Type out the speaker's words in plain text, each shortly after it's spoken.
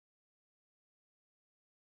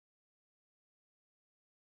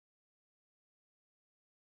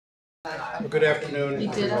Well, good afternoon,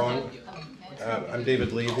 everyone. I'm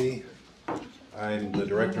David Levy. I'm the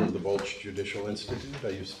director of the Bolch Judicial Institute. I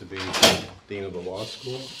used to be dean of the law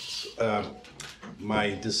school.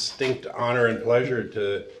 My distinct honor and pleasure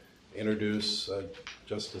to introduce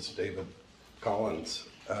Justice David Collins.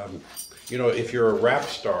 You know, if you're a rap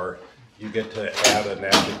star, you get to add an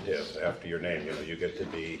adjective after your name. You know, you get to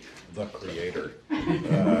be the creator.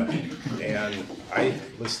 And I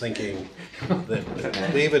was thinking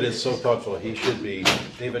that David is so thoughtful, he should be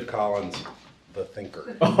David Collins, the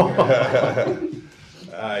thinker.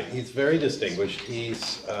 He's very distinguished. He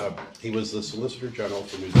was the Solicitor General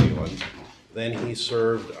for New Zealand. Then he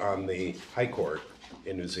served on the High Court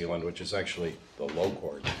in New Zealand, which is actually the low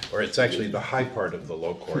court, or it's actually the high part of the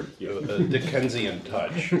low court, the Dickensian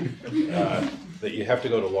touch that you have to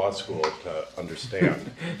go to law school to understand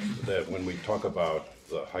that when we talk about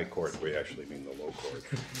the high court, we actually mean the low court.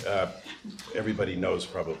 Everybody knows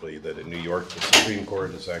probably that in New York, the Supreme Court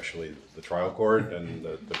is actually the trial court, and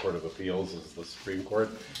the Court of Appeals is the Supreme Court.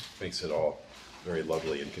 Makes it all very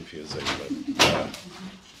lovely and confusing, but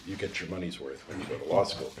you get your money's worth when you go to law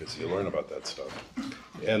school because you learn about that stuff.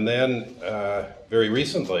 And then very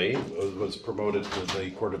recently was promoted to the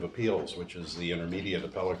Court of Appeals, which is the intermediate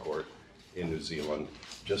appellate court in New Zealand,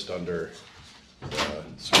 just under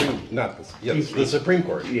the Supreme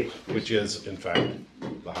Court, which is in fact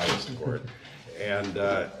the highest court. And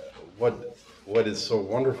what is so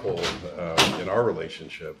wonderful in our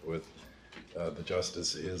relationship with the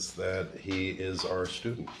justice is that he is our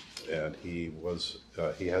student, and he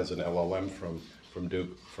has an LLM from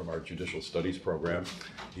Duke, from our Judicial Studies program.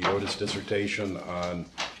 He wrote his dissertation on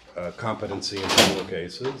competency in criminal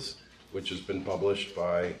cases, which has been published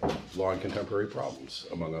by Law and Contemporary Problems,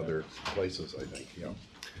 among other places, I think. Yeah.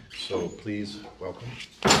 So please welcome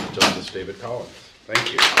Justice David Collins.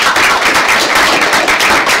 Thank you.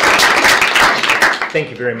 Thank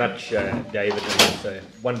you very much, David. And it's a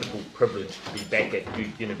wonderful privilege to be back at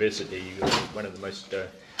Duke University, one of the most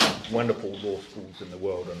wonderful law schools in the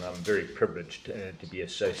world, and I'm very privileged to be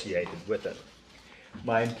associated with it.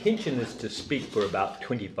 My intention is to speak for about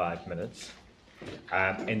 25 minutes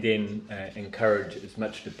and then encourage as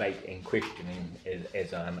much debate and questioning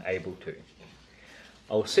as I'm able to.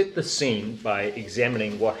 I'll set the scene by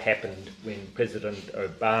examining what happened when President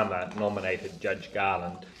Obama nominated Judge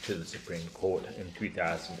Garland to the Supreme Court in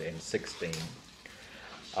 2016.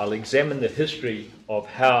 I'll examine the history of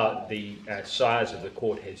how the size of the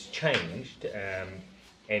court has changed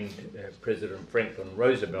and President Franklin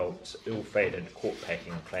Roosevelt's ill-fated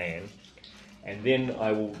court-packing plan. And then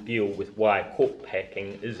I will deal with why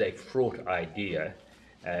court-packing is a fraught idea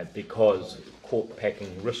because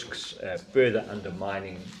court-packing risks further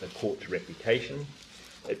undermining the court's reputation.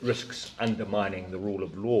 It risks undermining the rule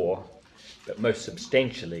of law, but most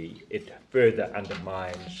substantially, it further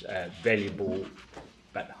undermines valuable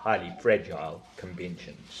but highly fragile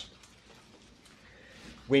conventions.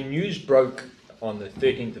 When news broke on the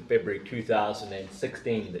 13th of February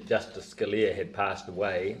 2016 that Justice Scalia had passed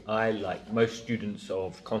away, I, like most students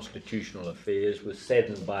of constitutional affairs, was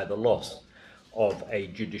saddened by the loss of a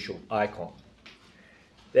judicial icon.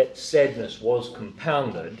 That sadness was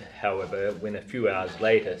compounded, however, when a few hours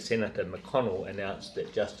later Senator McConnell announced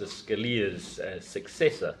that Justice Scalia's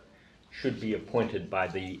successor should be appointed by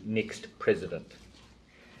the next president.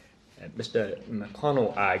 Mr.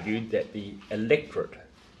 McConnell argued that the electorate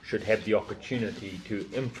should have the opportunity to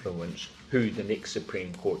influence who the next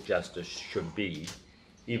Supreme Court Justice should be,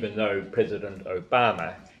 even though President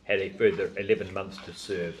Obama had a further 11 months to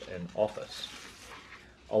serve in office.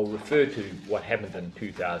 I'll refer to what happened in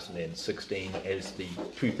 2016 as the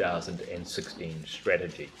 2016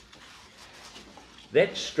 strategy.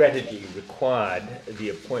 That strategy required the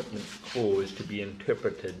appointment clause to be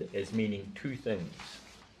interpreted as meaning two things.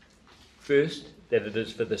 First, that it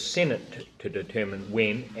is for the Senate to determine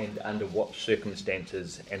when and under what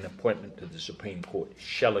circumstances an appointment to the Supreme Court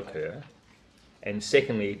shall occur, and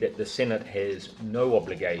secondly, that the Senate has no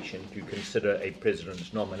obligation to consider a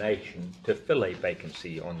president's nomination to fill a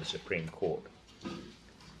vacancy on the Supreme Court.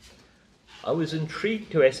 I was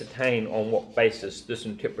intrigued to ascertain on what basis this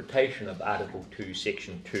interpretation of Article 2,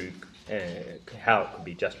 Section 2, how it could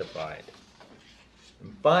be justified.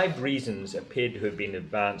 5 reasons appeared to have been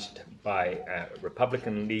advanced by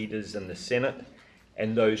Republican leaders in the Senate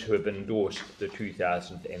and those who have endorsed the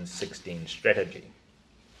 2016 strategy.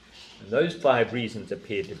 And those 5 reasons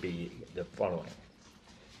appear to be the following.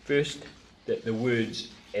 First, that the words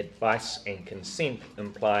advice and consent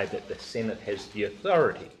imply that the Senate has the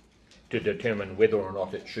authority to determine whether or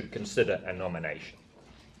not it should consider a nomination.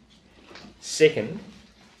 Second,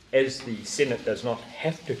 As the Senate does not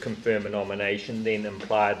have to confirm a nomination, then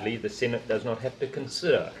impliedly the Senate does not have to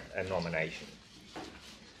consider a nomination.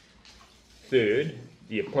 Third,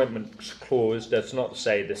 the Appointments Clause does not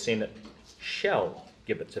say the Senate shall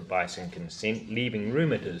give its advice and consent, leaving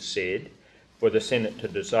room, it is said, for the Senate to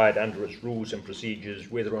decide under its rules and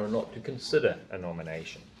procedures whether or not to consider a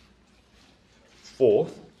nomination.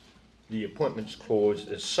 Fourth, the Appointments Clause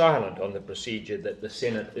is silent on the procedure that the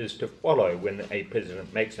Senate is to follow when a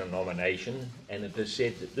President makes a nomination, and it is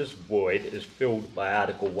said that this void is filled by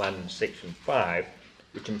Article 1, Section 5,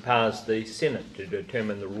 which empowers the Senate to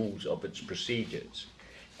determine the rules of its procedures.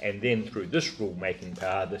 And then through this rule-making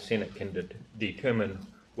power, the Senate can determine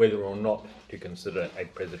whether or not to consider a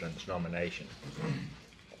President's nomination.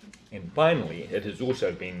 And finally, it has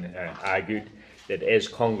also been argued that as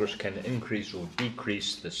Congress can increase or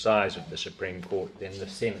decrease the size of the Supreme Court, then the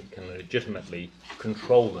Senate can legitimately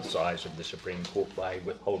control the size of the Supreme Court by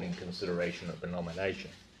withholding consideration of the nomination.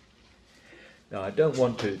 Now, I don't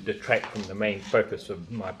want to detract from the main focus of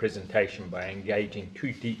my presentation by engaging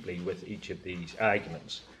too deeply with each of these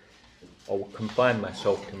arguments. I will confine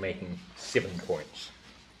myself to making 7 points.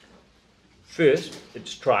 First,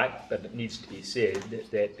 it's trite, but it needs to be said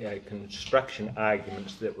that construction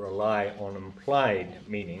arguments that rely on implied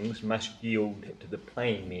meanings must yield to the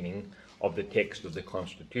plain meaning of the text of the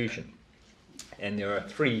Constitution. And there are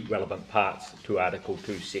 3 relevant parts to Article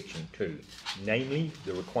 2, Section 2, namely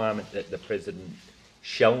the requirement that the President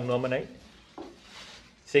shall nominate,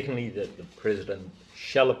 secondly, that the President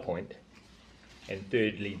shall appoint, and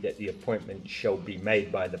thirdly, that the appointment shall be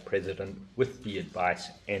made by the President with the advice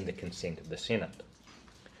and the consent of the Senate.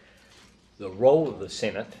 The role of the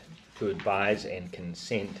Senate to advise and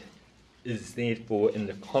consent is therefore in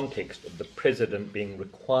the context of the President being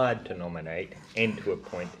required to nominate and to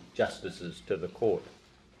appoint justices to the court.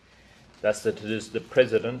 Thus, that it is the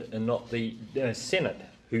President and not the Senate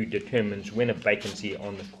who determines when a vacancy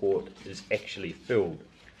on the court is actually filled,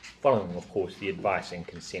 following, of course, the advice and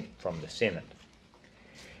consent from the Senate.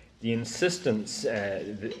 The insistence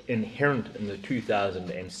inherent in the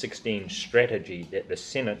 2016 strategy that the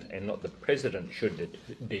Senate and not the President should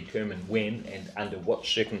determine when and under what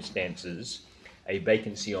circumstances a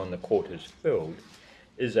vacancy on the court is filled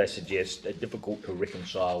is, I suggest, difficult to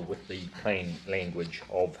reconcile with the plain language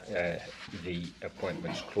of the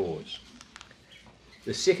Appointments Clause.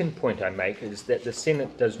 The second point I make is that the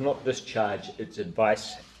Senate does not discharge its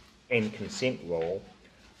advice and consent role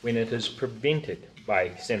when it is prevented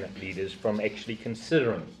by Senate leaders from actually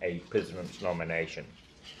considering a President's nomination.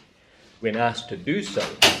 When asked to do so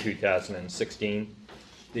in 2016,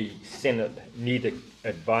 the Senate neither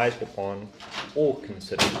advised upon or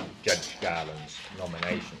considered Judge Garland's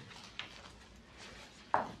nomination.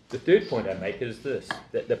 The third point I make is this,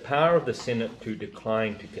 that the power of the Senate to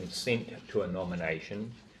decline to consent to a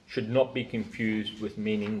nomination should not be confused with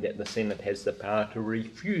meaning that the Senate has the power to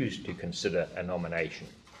refuse to consider a nomination.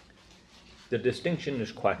 The distinction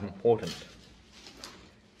is quite important.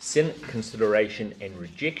 Senate consideration and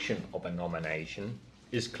rejection of a nomination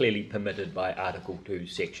is clearly permitted by Article 2,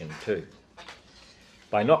 Section 2.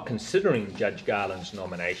 By not considering Judge Garland's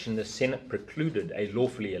nomination, the Senate precluded a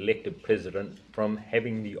lawfully elected President from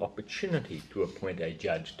having the opportunity to appoint a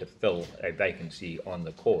judge to fill a vacancy on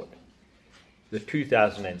the court. The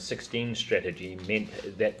 2016 strategy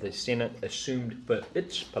meant that the Senate assumed for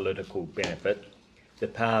its political benefit the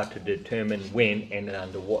power to determine when and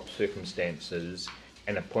under what circumstances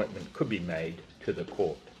an appointment could be made to the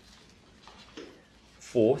court.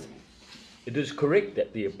 Fourth, it is correct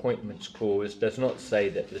that the Appointments Clause does not say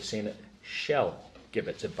that the Senate shall give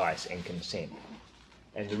its advice and consent.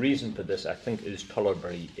 And the reason for this, I think, is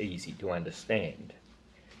tolerably easy to understand.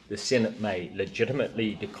 The Senate may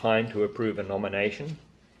legitimately decline to approve a nomination,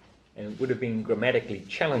 and it would have been grammatically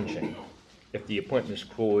challenging if the Appointments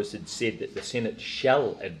Clause had said that the Senate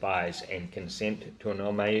shall advise and consent to a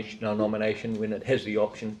nomination when it has the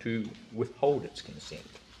option to withhold its consent.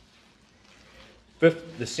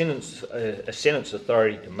 Fifth, the Senate's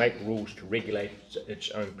authority to make rules to regulate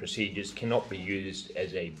its own procedures cannot be used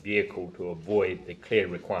as a vehicle to avoid the clear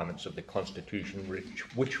requirements of the Constitution,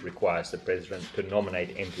 which requires the President to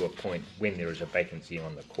nominate and to appoint when there is a vacancy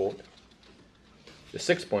on the court. The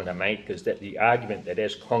sixth point I make is that the argument that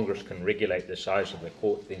as Congress can regulate the size of the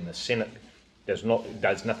court, then the Senate does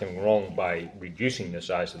nothing wrong by reducing the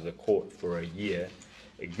size of the court for a year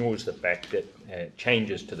ignores the fact that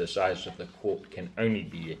changes to the size of the court can only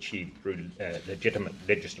be achieved through legitimate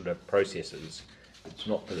legislative processes. It's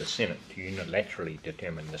not for the Senate to unilaterally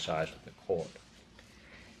determine the size of the court.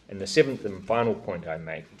 And the seventh and final point I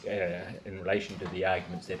make in relation to the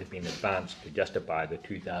arguments that have been advanced to justify the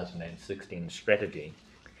 2016 strategy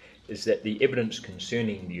is that the evidence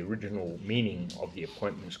concerning the original meaning of the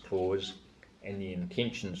Appointments Clause and the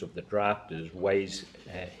intentions of the drafters weighs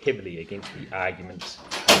heavily against the arguments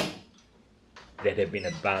that have been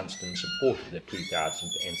advanced in support of the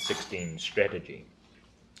 2016 strategy.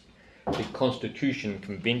 The Constitution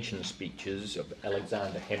Convention speeches of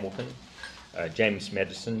Alexander Hamilton, James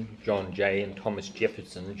Madison, John Jay, and Thomas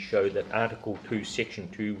Jefferson show that Article 2, Section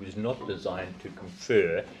 2 was not designed to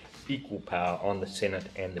confer equal power on the Senate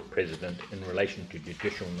and the President in relation to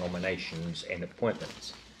judicial nominations and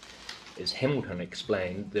appointments. As Hamilton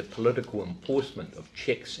explained, the political enforcement of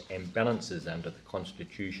checks and balances under the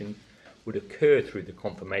Constitution would occur through the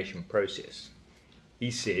confirmation process.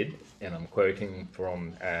 He said, and I'm quoting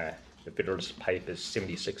from the Federalist Papers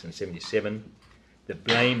 76 and 77, the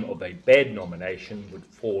blame of a bad nomination would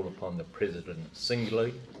fall upon the President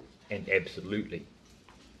singularly and absolutely.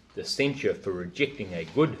 The censure for rejecting a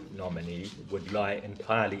good nominee would lie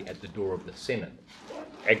entirely at the door of the Senate,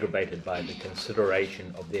 aggravated by the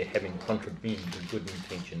consideration of their having contravened the good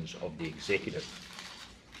intentions of the executive.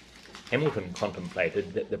 Hamilton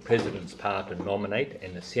contemplated that the President's power to nominate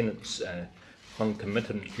and the Senate's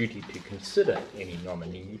concomitant duty to consider any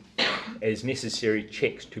nominee as necessary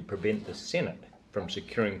checks to prevent the Senate from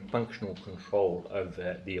securing functional control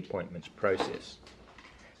over the appointments process.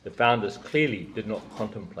 The founders clearly did not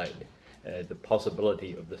contemplate the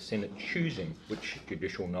possibility of the Senate choosing which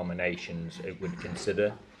judicial nominations it would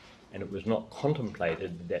consider, and it was not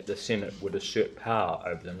contemplated that the Senate would assert power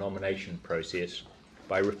over the nomination process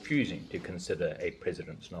by refusing to consider a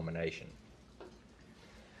President's nomination.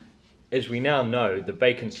 As we now know, the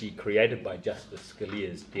vacancy created by Justice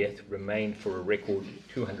Scalia's death remained for a record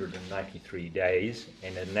 293 days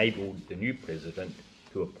and enabled the new President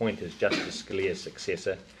to appoint as Justice Scalia's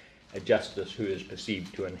successor a justice who is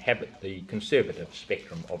perceived to inhabit the conservative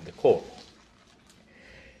spectrum of the court.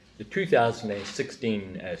 The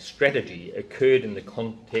 2016 strategy occurred in the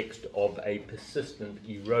context of a persistent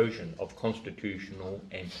erosion of constitutional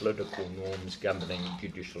and political norms governing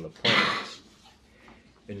judicial appointments.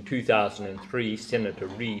 In 2003, Senator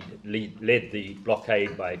Reid led the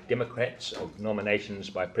blockade by Democrats of nominations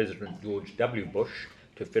by President George W. Bush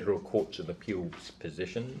to federal courts of appeals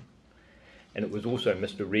position. And it was also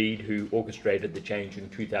Mr. Reid who orchestrated the change in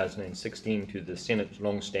 2016 to the Senate's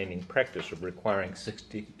long-standing practice of requiring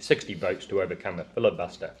 60 votes to overcome a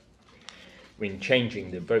filibuster. When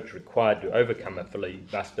changing the votes required to overcome a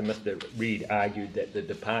filibuster, Mr. Reid argued that the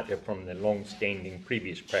departure from the long-standing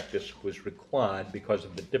previous practice was required because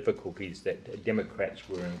of the difficulties that Democrats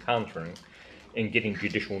were encountering in getting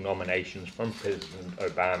judicial nominations from President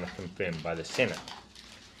Obama confirmed by the Senate.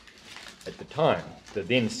 At the time, the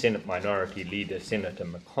then Senate Minority Leader, Senator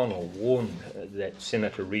McConnell, warned that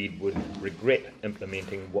Senator Reid would regret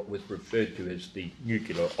implementing what was referred to as the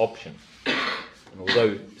nuclear option. And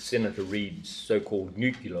although Senator Reid's so-called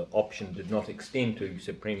nuclear option did not extend to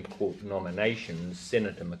Supreme Court nominations,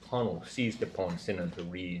 Senator McConnell seized upon Senator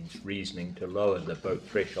Reid's reasoning to lower the vote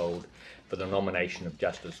threshold for the nomination of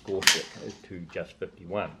Justice Gorsuch to just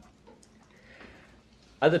 51.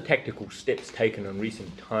 Other tactical steps taken in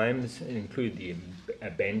recent times include the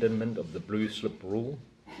abandonment of the blue slip rule,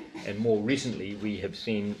 and more recently we have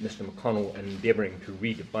seen Mr. McConnell endeavouring to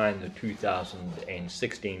redefine the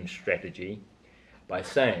 2016 strategy by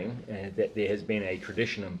saying that there has been a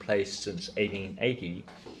tradition in place since 1880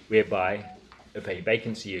 whereby if a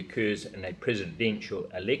vacancy occurs in a presidential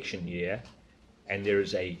election year and there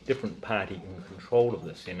is a different party in control of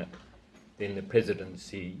the Senate, then the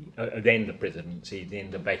presidency, then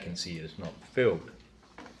the vacancy is not filled.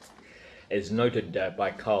 As noted by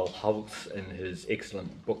Carl Holtz in his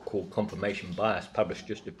excellent book called Confirmation Bias, published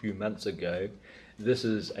just a few months ago, this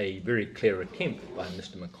is a very clear attempt by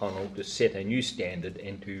Mr. McConnell to set a new standard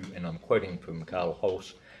and to, and I'm quoting from Carl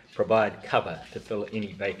Holtz, provide cover to fill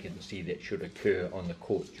any vacancy that should occur on the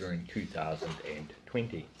court during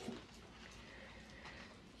 2020.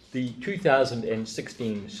 The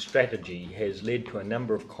 2016 strategy has led to a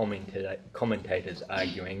number of commentators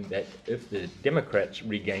arguing that if the Democrats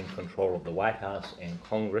regain control of the White House and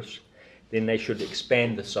Congress, then they should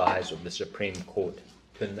expand the size of the Supreme Court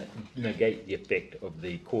to negate the effect of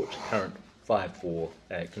the court's current 5-4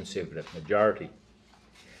 conservative majority.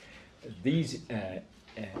 These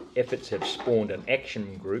efforts have spawned an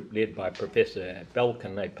action group led by Professor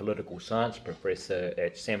Belkin, a political science professor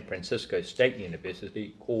at San Francisco State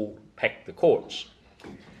University, called Pack the Courts.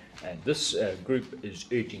 And this group is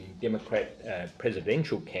urging Democrat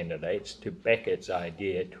presidential candidates to back its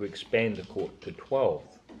idea to expand the court to 12.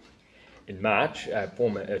 In March,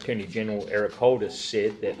 former Attorney General Eric Holder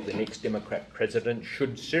said that the next Democrat president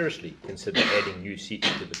should seriously consider adding new seats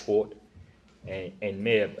to the court, and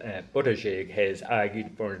Mayor Buttigieg has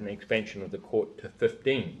argued for an expansion of the court to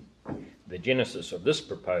 15. The genesis of this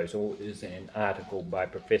proposal is an article by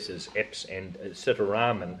Professors Epps and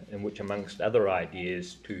Sitaraman, in which, amongst other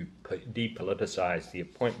ideas to depoliticize the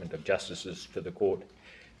appointment of justices to the court,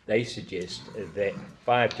 they suggest that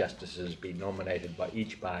 5 justices be nominated by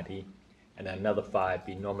each party and another 5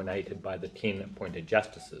 be nominated by the 10 appointed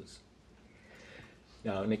justices.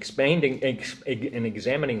 Now, in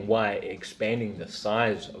examining why expanding the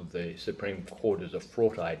size of the Supreme Court is a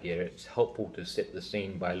fraught idea, it's helpful to set the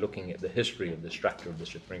scene by looking at the history of the structure of the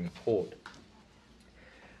Supreme Court.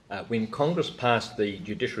 When Congress passed the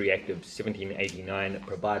Judiciary Act of 1789, it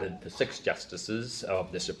provided for 6 justices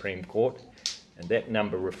of the Supreme Court, and that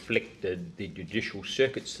number reflected the judicial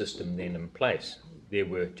circuit system then in place. There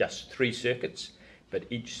were just 3 circuits, but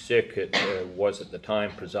each circuit was at the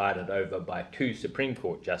time presided over by 2 Supreme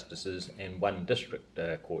Court justices and 1 district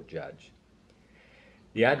court judge.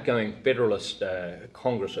 The outgoing Federalist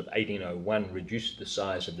Congress of 1801 reduced the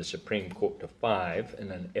size of the Supreme Court to 5 in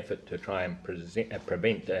an effort to try and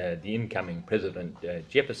prevent the incoming President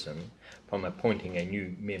Jefferson from appointing a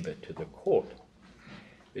new member to the court.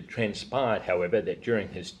 It transpired, however, that during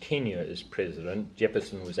his tenure as president,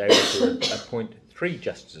 Jefferson was able to appoint 3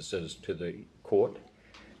 justices to the court.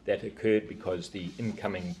 That occurred because the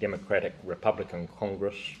incoming Democratic Republican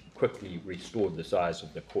Congress quickly restored the size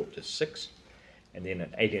of the court to 6. And then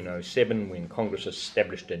in 1807, when Congress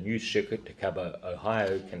established a new circuit to cover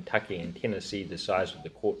Ohio, Kentucky, and Tennessee, the size of the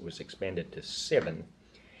court was expanded to 7.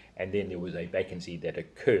 And then there was a vacancy that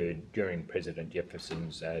occurred during President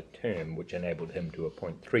Jefferson's term, which enabled him to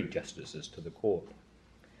appoint 3 justices to the court.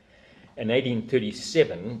 In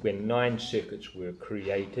 1837, when 9 circuits were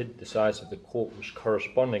created, the size of the court was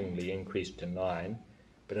correspondingly increased to 9,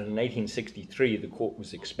 but in 1863 the court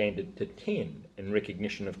was expanded to 10 in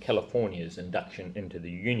recognition of California's induction into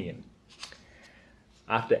the Union.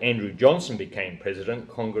 After Andrew Johnson became president,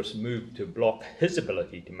 Congress moved to block his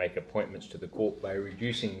ability to make appointments to the court by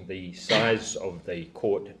reducing the size of the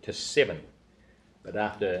court to 7. But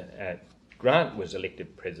after Grant was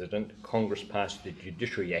elected president, Congress passed the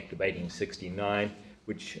Judiciary Act of 1869,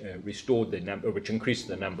 which increased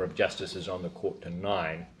the number of justices on the court to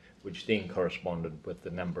 9, which then corresponded with the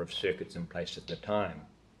number of circuits in place at the time.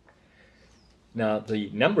 Now, the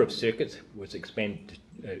number of circuits was expanded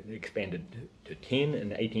to 10 in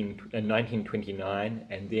 1929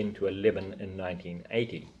 and then to 11 in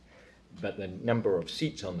 1980. But the number of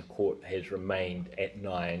seats on the court has remained at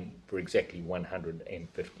 9 for exactly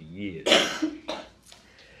 150 years.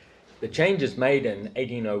 The changes made in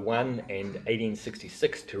 1801 and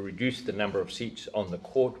 1866 to reduce the number of seats on the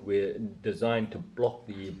court were designed to block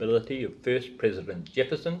the ability of first President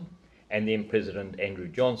Jefferson and then President Andrew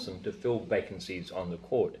Johnson to fill vacancies on the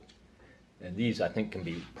court. And these, I think, can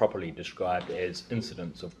be properly described as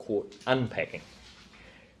incidents of court unpacking.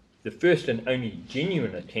 The first and only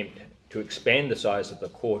genuine attempt to expand the size of the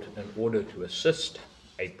court in order to assist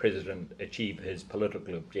a president achieve his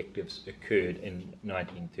political objectives occurred in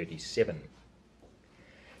 1937.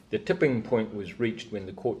 The tipping point was reached when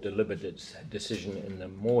the court delivered its decision in the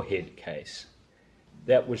Moorhead case.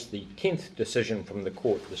 That was the 10th decision from the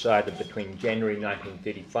court decided between January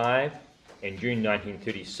 1935 and June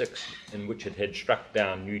 1936, in which it had struck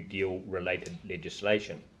down New Deal-related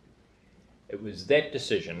legislation. It was that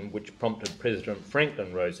decision which prompted President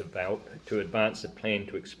Franklin Roosevelt to advance a plan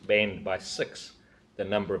to expand by 6 the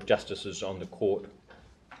number of justices on the court,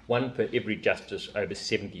 1 for every justice over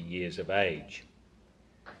 70 years of age.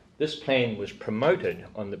 This plan was promoted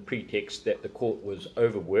on the pretext that the court was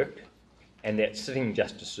overworked and that sitting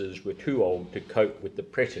justices were too old to cope with the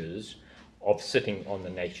pressures of sitting on the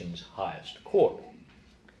nation's highest court.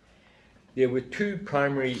 There were 2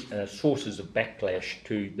 primary sources of backlash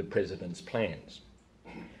to the president's plans.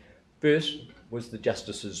 First was the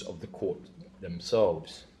justices of the court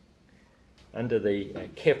themselves. Under the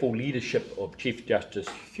careful leadership of Chief Justice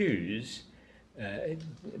Hughes,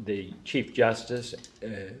 the Chief Justice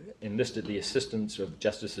enlisted the assistance of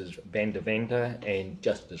Justices Van der Venter and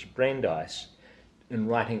Justice Brandeis in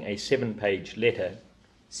writing a 7-page letter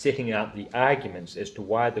setting out the arguments as to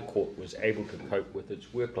why the court was able to cope with its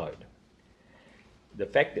workload. The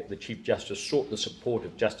fact that the Chief Justice sought the support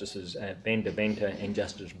of Justices Van der Venter and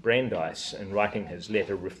Justice Brandeis in writing his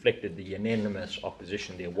letter reflected the unanimous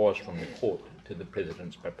opposition there was from the court to the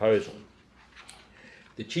President's proposal.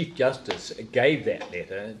 The Chief Justice gave that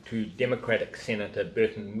letter to Democratic Senator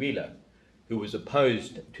Burton Wheeler, who was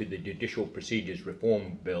opposed to the Judicial Procedures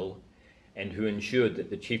Reform Bill and who ensured that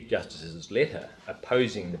the Chief Justice's letter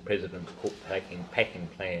opposing the President's court-packing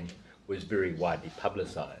plan was very widely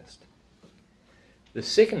publicised. The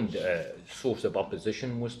second source of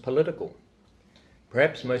opposition was political.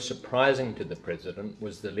 Perhaps most surprising to the President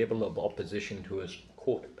was the level of opposition to his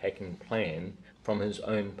court-packing plan from his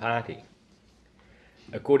own party.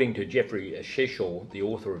 According to Jeffrey Judicial, the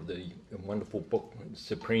author of the wonderful book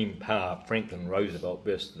Supreme Power, Franklin Roosevelt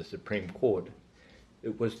versus the Supreme Court,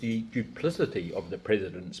 it was the duplicity of the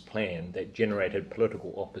President's plan that generated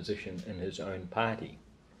political opposition in his own party.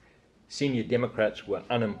 Senior Democrats were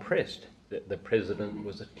unimpressed that the President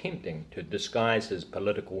was attempting to disguise his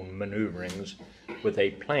political maneuverings with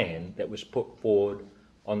a plan that was put forward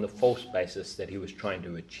on the false basis that he was trying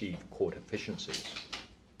to achieve court efficiencies.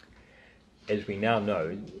 As we now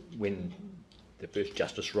know, when the first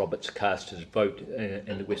Justice Roberts cast his vote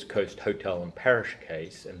in the West Coast Hotel and Parish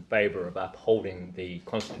case in favour of upholding the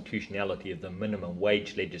constitutionality of the minimum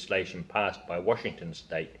wage legislation passed by Washington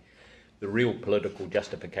state, the real political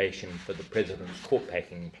justification for the President's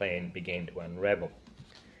court-packing plan began to unravel.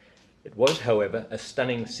 It was, however, a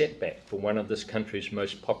stunning setback for one of this country's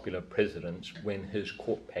most popular presidents when his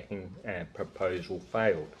court-packing proposal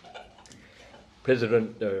failed.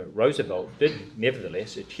 President Roosevelt did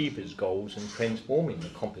nevertheless achieve his goals in transforming the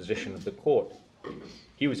composition of the court.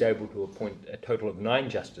 He was able to appoint a total of 9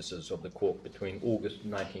 justices of the court between August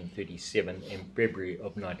 1937 and February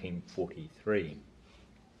of 1943.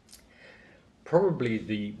 Probably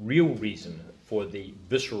the real reason for the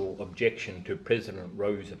visceral objection to President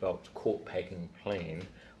Roosevelt's court-packing plan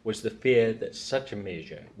was the fear that such a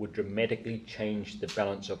measure would dramatically change the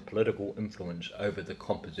balance of political influence over the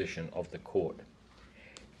composition of the court.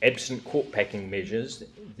 Absent court-packing measures,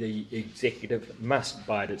 the executive must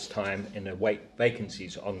bide its time and await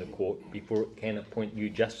vacancies on the court before it can appoint new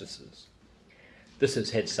justices. This has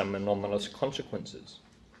had some anomalous consequences.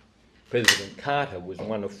 President Carter was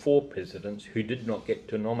one of 4 presidents who did not get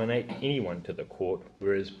to nominate anyone to the court,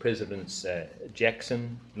 whereas Presidents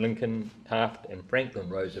Jackson, Lincoln, Taft, and Franklin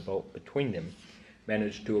Roosevelt, between them,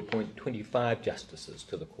 managed to appoint 25 justices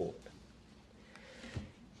to the court.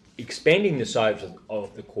 Expanding the size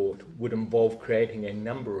of the court would involve creating a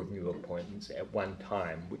number of new appointments at one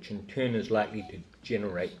time, which in turn is likely to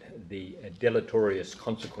generate the deleterious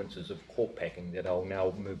consequences of court-packing that I'll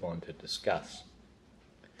now move on to discuss.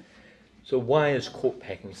 So why is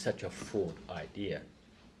court-packing such a fraught idea?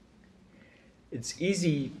 It's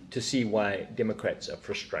easy to see why Democrats are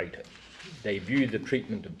frustrated. They view the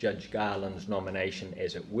treatment of Judge Garland's nomination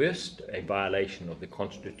as at worst a violation of the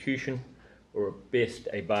Constitution, or at best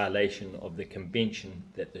a violation of the convention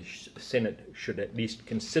that the Senate should at least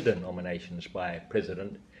consider nominations by a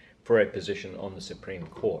president for a position on the Supreme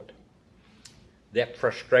Court. That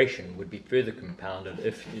frustration would be further compounded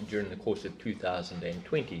if, during the course of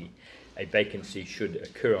 2020, a vacancy should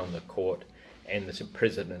occur on the court and the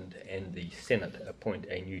President and the Senate appoint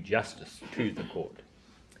a new justice to the court.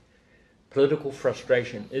 Political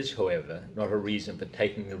frustration is, however, not a reason for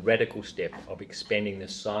taking the radical step of expanding the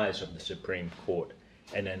size of the Supreme Court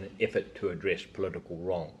in an effort to address political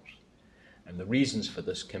wrongs. And the reasons for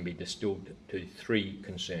this can be distilled to 3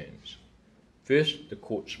 concerns. First, the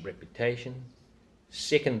court's reputation.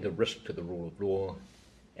 Second, the risk to the rule of law.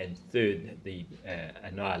 And third, the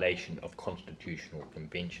annihilation of constitutional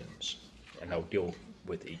conventions. And I'll deal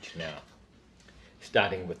with each now,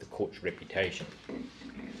 starting with the court's reputation.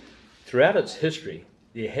 Throughout its history,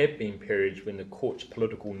 there have been periods when the court's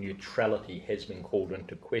political neutrality has been called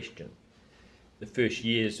into question. The first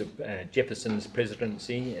years of Jefferson's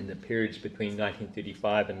presidency and the periods between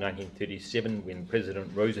 1935 and 1937, when President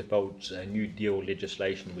Roosevelt's New Deal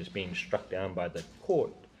legislation was being struck down by the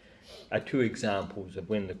court, are 2 examples of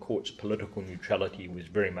when the court's political neutrality was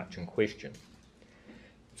very much in question.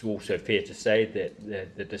 It's also fair to say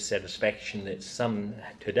that the dissatisfaction that some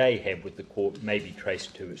today have with the court may be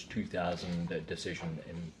traced to its 2000 decision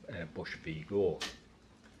in Bush v. Gore.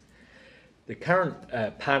 The current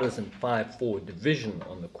partisan 5-4 division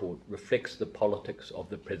on the court reflects the politics of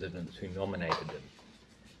the presidents who nominated him.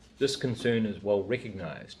 This concern is well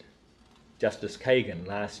recognised. Justice Kagan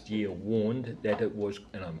last year warned that it was,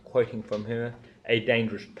 and I'm quoting from her, a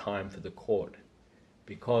dangerous time for the court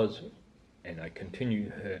because, and I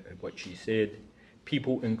continue what she said,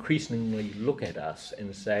 people increasingly look at us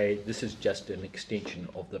and say this is just an extension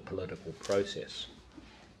of the political process.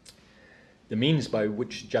 The means by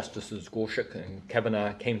which Justices Gorsuch and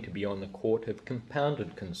Kavanaugh came to be on the court have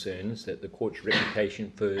compounded concerns that the court's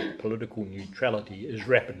reputation for political neutrality is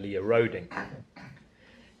rapidly eroding.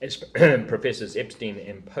 As Professors Epstein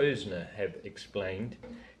and Posner have explained,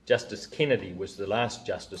 Justice Kennedy was the last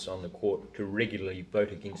justice on the court to regularly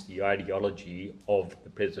vote against the ideology of the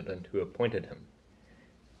president who appointed him.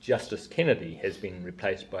 Justice Kennedy has been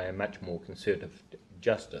replaced by a much more conservative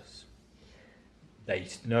justice. They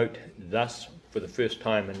note, thus, for the first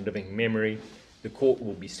time in living memory, the court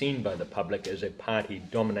will be seen by the public as a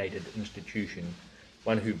party-dominated institution,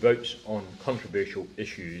 one whose votes on controversial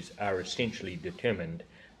issues are essentially determined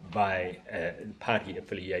by party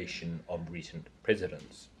affiliation of recent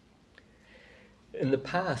presidents. In the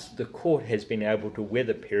past, the court has been able to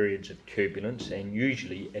weather periods of turbulence, and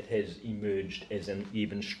usually it has emerged as an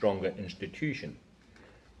even stronger institution.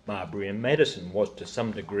 Marbury and Madison was to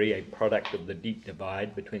some degree a product of the deep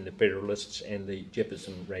divide between the Federalists and the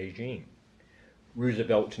Jefferson regime.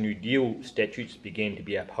 Roosevelt's New Deal statutes began to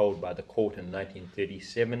be upheld by the court in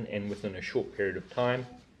 1937, and within a short period of time,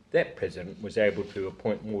 that president was able to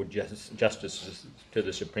appoint more justices to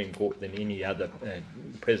the Supreme Court than any other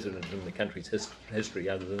president in the country's history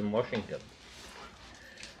other than Washington.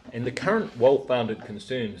 And the current well-founded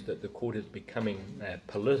concerns that the court is becoming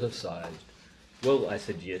politicized will, I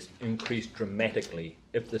suggest, increase dramatically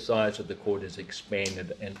if the size of the court is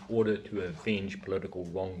expanded in order to avenge political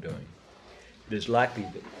wrongdoing. It is likely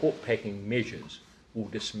that court-packing measures will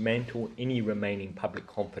dismantle any remaining public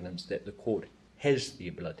confidence that the court has the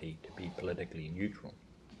ability to be politically neutral.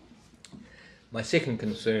 My second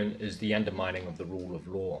concern is the undermining of the rule of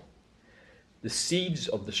law. The seeds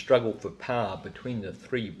of the struggle for power between the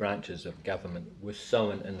three branches of government were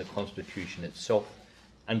sown in the Constitution itself,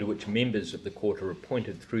 under which members of the court are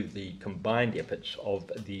appointed through the combined efforts of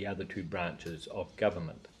the other two branches of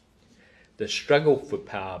government. The struggle for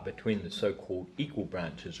power between the so-called equal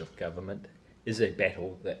branches of government is a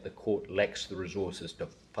battle that the court lacks the resources to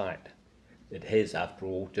fight. It has, after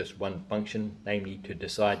all, just one function, namely to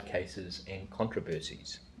decide cases and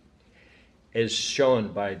controversies. As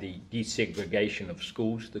shown by the desegregation of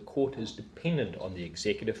schools, the court is dependent on the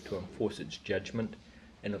executive to enforce its judgment,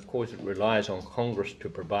 and of course it relies on Congress to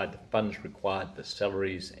provide the funds required for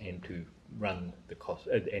salaries and to run the cost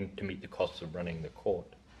and to meet the costs of running the court.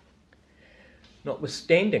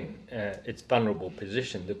 Notwithstanding its vulnerable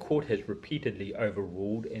position, the court has repeatedly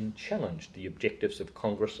overruled and challenged the objectives of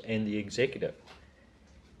Congress and the executive.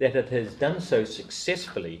 That it has done so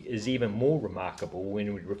successfully is even more remarkable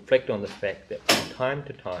when we reflect on the fact that from time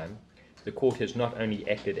to time the court has not only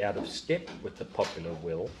acted out of step with the popular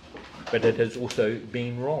will, but it has also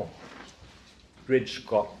been wrong. Dred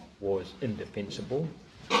Scott was indefensible,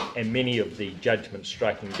 and many of the judgments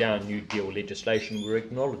striking down New Deal legislation were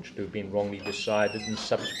acknowledged to have been wrongly decided in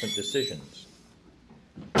subsequent decisions.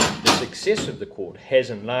 The success of the court has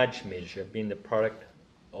in large measure been the product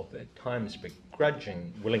of at times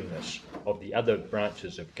begrudging willingness of the other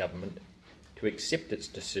branches of government to accept its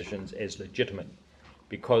decisions as legitimate,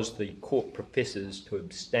 because the court professes to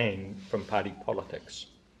abstain from party politics.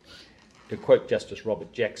 To quote Justice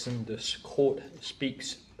Robert Jackson, this court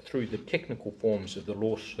speaks through the technical forms of the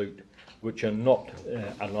lawsuit which are not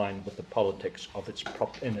aligned with the politics of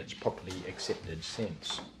in its properly accepted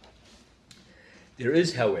sense. There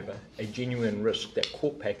is, however, a genuine risk that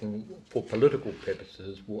court packing for political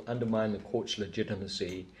purposes will undermine the court's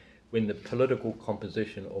legitimacy when the political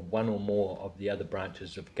composition of one or more of the other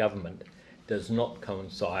branches of government does not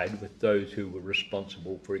coincide with those who were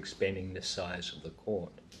responsible for expanding the size of the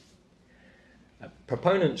court.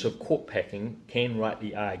 Proponents of court packing can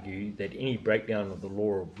rightly argue that any breakdown of the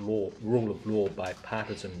rule of law by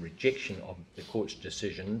partisan rejection of the court's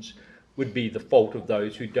decisions would be the fault of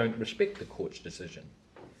those who don't respect the court's decision.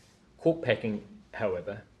 Court packing,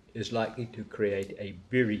 however, is likely to create a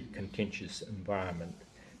very contentious environment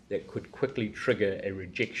that could quickly trigger a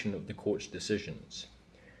rejection of the court's decisions.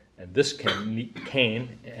 And this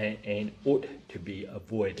can and ought to be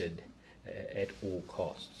avoided at all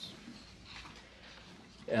costs.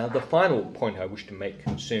 The final point I wish to make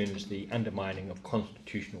concerns the undermining of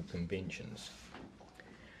constitutional conventions.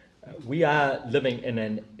 We are living in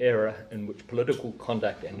an era in which political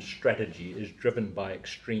conduct and strategy is driven by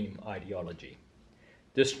extreme ideology.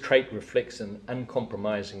 This trait reflects an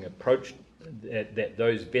uncompromising approach that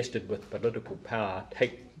those vested with political power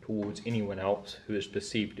take towards anyone else who is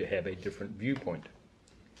perceived to have a different viewpoint.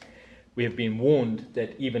 We have been warned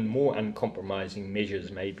that even more uncompromising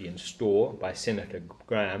measures may be in store by Senator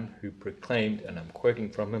Graham, who proclaimed, and I'm quoting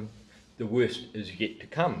from him, "The worst is yet to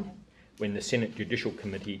come," when the Senate Judicial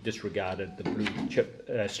Committee disregarded the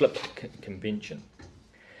blue slip convention.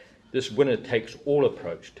 This winner-takes-all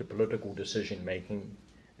approach to political decision-making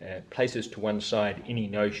places to one side any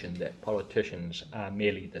notion that politicians are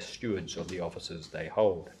merely the stewards of the offices they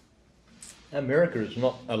hold. America is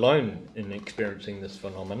not alone in experiencing this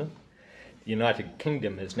phenomenon. The United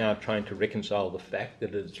Kingdom is now trying to reconcile the fact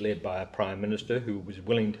that it is led by a Prime Minister who was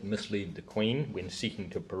willing to mislead the Queen when seeking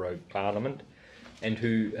to prorogue Parliament, and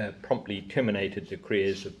who promptly terminated the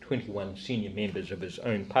careers of 21 senior members of his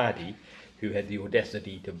own party who had the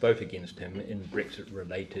audacity to vote against him in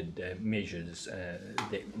Brexit-related measures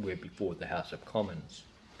that were before the House of Commons.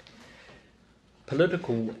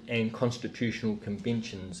 Political and constitutional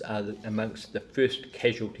conventions are amongst the first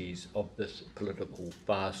casualties of this political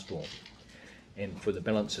firestorm. And for the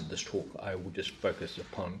balance of this talk, I will just focus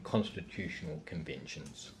upon constitutional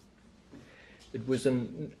conventions. It was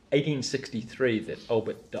in 1863 that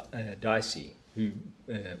Albert Dicey, who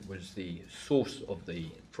was the source of the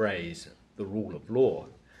phrase the rule of law,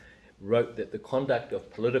 wrote that the conduct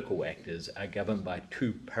of political actors are governed by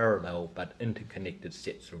two parallel but interconnected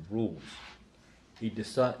sets of rules. He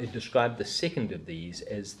described the second of these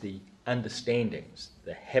as the understandings,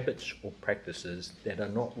 the habits or practices that are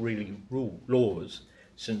not really laws,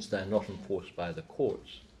 since they are not enforced by the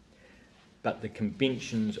courts, but the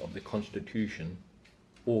conventions of the Constitution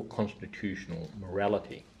or constitutional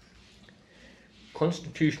morality.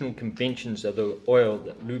 Constitutional conventions are the oil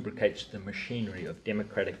that lubricates the machinery of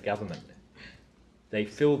democratic government. They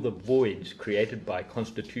fill the voids created by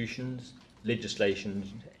constitutions,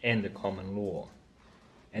 legislations, and the common law,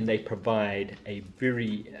 and they provide a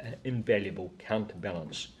very invaluable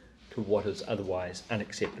counterbalance to what is otherwise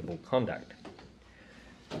unacceptable conduct.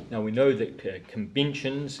 Now, we know that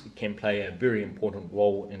conventions can play a very important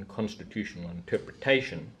role in constitutional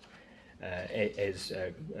interpretation, as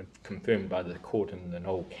confirmed by the court in the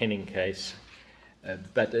Noel Canning case,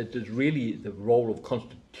 but it is really the role that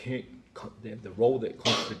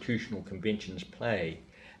constitutional conventions play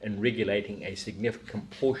in regulating a significant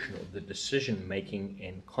portion of the decision-making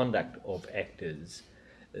and conduct of actors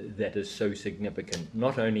that is so significant,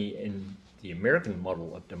 not only in the American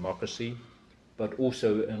model of democracy, but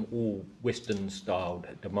also in all Western-styled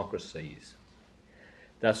democracies.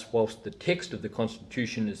 Thus, whilst the text of the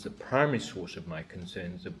Constitution is the primary source of my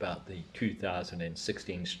concerns about the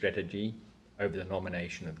 2016 strategy over the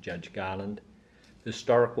nomination of Judge Garland,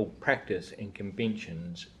 historical practice and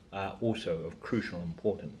conventions are also of crucial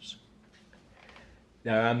importance.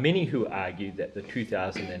 There are many who argue that the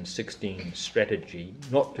 2016 strategy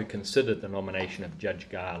not to consider the nomination of Judge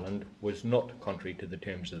Garland was not contrary to the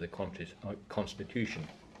terms of the Constitution.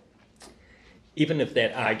 Even if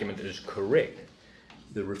that argument is correct,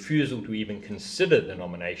 the refusal to even consider the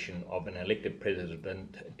nomination of an elected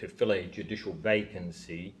president to fill a judicial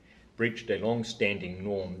vacancy breached a long-standing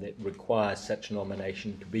norm that requires such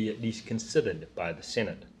nomination to be at least considered by the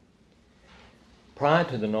Senate. Prior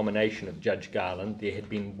to the nomination of Judge Garland, there had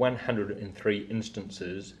been 103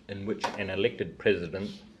 instances in which an elected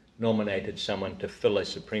president nominated someone to fill a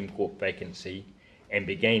Supreme Court vacancy and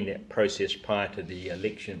began that process prior to the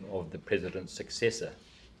election of the president's successor.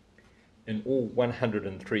 In all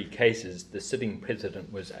 103 cases, the sitting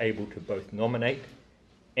president was able to both nominate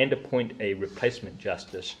and appoint a replacement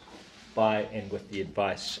justice by and with the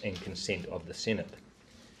advice and consent of the Senate.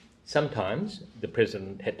 Sometimes the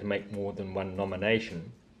president had to make more than one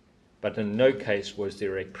nomination, but in no case was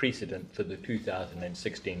there a precedent for the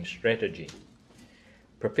 2016 strategy.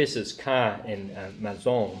 Professors Carr and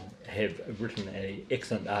Mazon have written an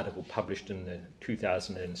excellent article published in the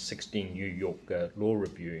 2016 New York Law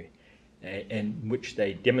Review, in which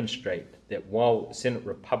they demonstrate that while Senate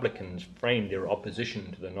Republicans framed their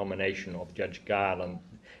opposition to the nomination of Judge Garland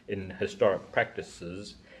in historic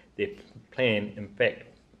practices, their plan in fact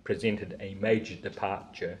presented a major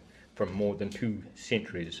departure from more than 2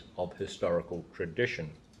 centuries of historical tradition.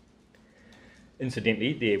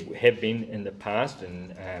 Incidentally, there have been in the past, in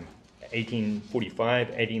 1845,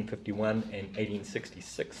 1851 and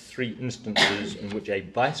 1866, 3 instances in which a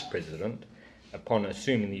vice president, upon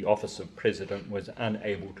assuming the office of president, was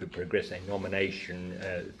unable to progress a nomination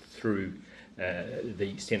through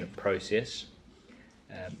the Senate process.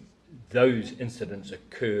 Those incidents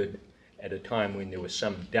occurred at a time when there were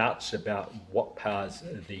some doubts about what powers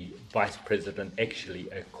the vice president actually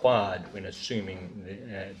acquired when assuming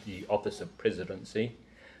the office of presidency.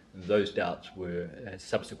 And those doubts were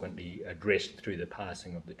subsequently addressed through the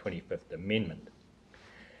passing of the 25th Amendment.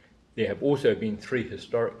 There have also been 3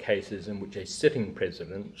 historic cases in which a sitting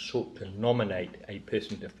president sought to nominate a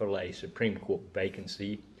person to fill a Supreme Court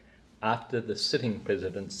vacancy after the sitting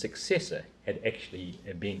president's successor had actually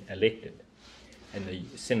been elected. And the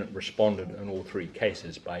Senate responded in all 3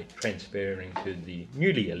 cases by transferring to the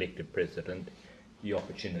newly elected president the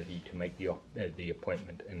opportunity to make the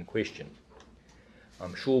appointment in question.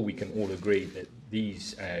 I'm sure we can all agree that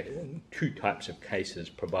these two types of cases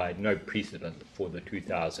provide no precedent for the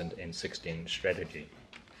 2016 strategy.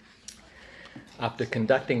 After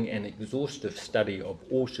conducting an exhaustive study of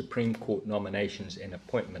all Supreme Court nominations and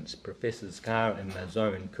appointments, Professors Carr and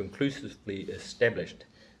Mazzone conclusively established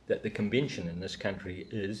that the convention in this country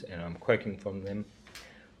is, and I'm quoting from them,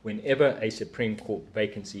 whenever a Supreme Court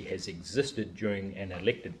vacancy has existed during an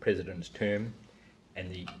elected president's term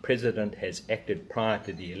and the president has acted prior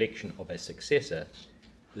to the election of a successor,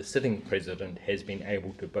 the sitting president has been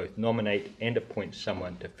able to both nominate and appoint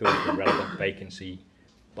someone to fill the relevant vacancy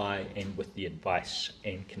by and with the advice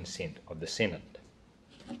and consent of the Senate.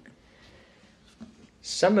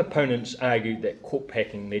 Some opponents argue that court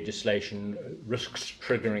packing legislation risks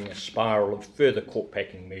triggering a spiral of further court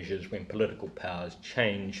packing measures when political powers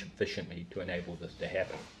change sufficiently to enable this to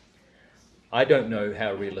happen. I don't know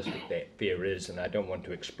how realistic that fear is, and I don't want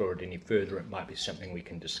to explore it any further. It might be something we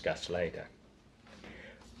can discuss later.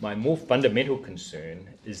 My more fundamental concern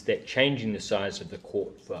is that changing the size of the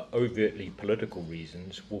court for overtly political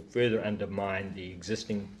reasons will further undermine the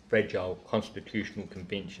existing fragile constitutional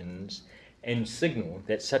conventions and signal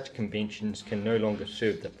that such conventions can no longer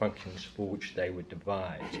serve the functions for which they were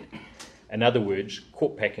devised. In other words,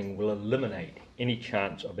 court packing will eliminate any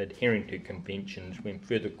chance of adhering to conventions when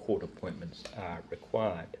further court appointments are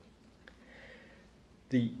required.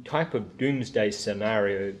 The type of doomsday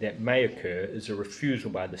scenario that may occur is a refusal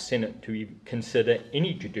by the Senate to consider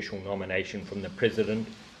any judicial nomination from the President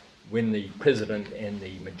when the President and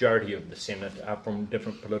the majority of the Senate are from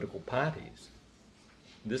different political parties.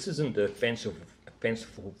 This isn't a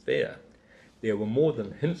fanciful fear. There were more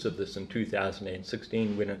than hints of this in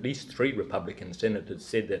 2016 when at least 3 Republican senators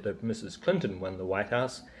said that if Mrs. Clinton won the White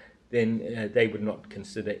House, then they would not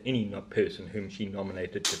consider any person whom she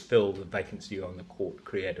nominated to fill the vacancy on the court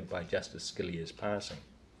created by Justice Scalia's passing.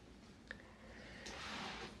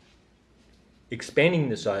 Expanding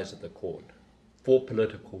the size of the court for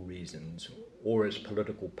political reasons or as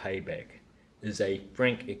political payback is a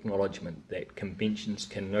frank acknowledgement that conventions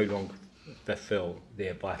can no longer fulfill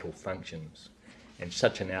their vital functions, and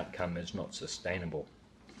such an outcome is not sustainable.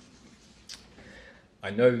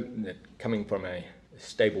 I know that coming from a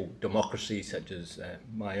stable democracy such as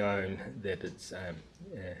my own, that it's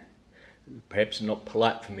perhaps not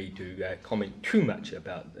polite for me to comment too much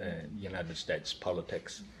about United States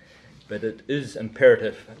politics, but it is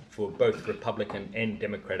imperative for both Republican and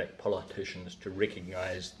Democratic politicians to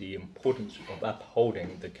recognize the importance of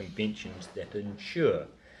upholding the conventions that ensure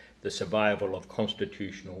the survival of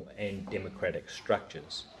constitutional and democratic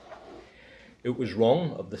structures. It was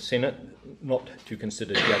wrong of the Senate not to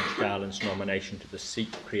consider Judge Garland's nomination to the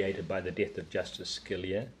seat created by the death of Justice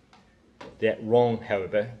Scalia. That wrong,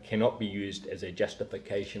 however, cannot be used as a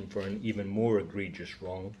justification for an even more egregious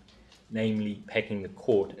wrong, namely packing the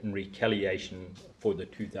court in retaliation for the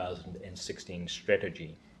 2016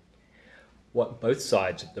 strategy. What both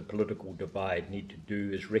sides of the political divide need to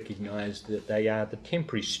do is recognize that they are the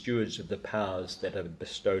temporary stewards of the powers that are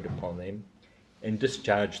bestowed upon them and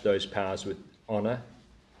discharge those powers with honour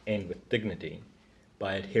and with dignity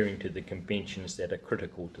by adhering to the conventions that are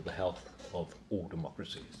critical to the health of all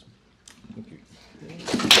democracies. Thank you.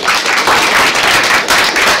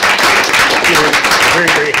 Very,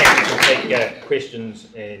 very happy to take questions,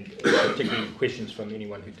 and particularly questions from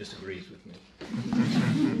anyone who disagrees with me.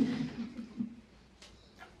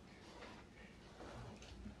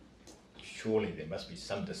 Surely there must be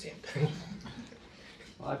some dissent.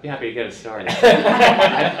 Well, I'd be happy to get us started.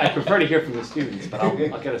 I prefer to hear from the students, but I'll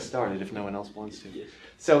get us started if no one else wants to.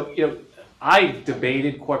 So, I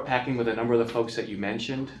debated court packing with a number of the folks that you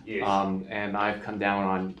mentioned, yes. And I've come down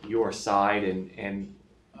on your side, and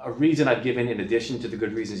a reason I've given, in addition to the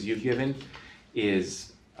good reasons you've given,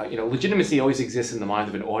 is legitimacy always exists in the mind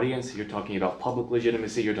of an audience. You're talking about public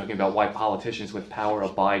legitimacy. You're talking about why politicians with power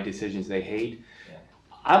abide decisions they hate. Yeah.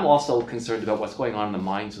 I'm also concerned about what's going on in the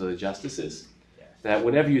minds of the justices. Yeah. That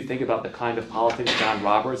whatever you think about the kind of politics John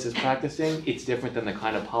Roberts is practicing, it's different than the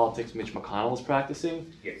kind of politics Mitch McConnell is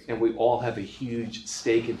practicing. Yes. And we all have a huge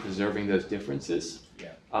stake in preserving those differences.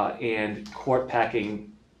 Yeah. And court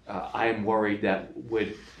packing, I am worried that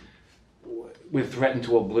would threaten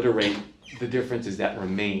to obliterate the differences that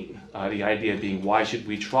remain. The idea being, why should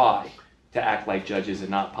we try to act like judges and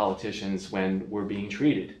not politicians when we're being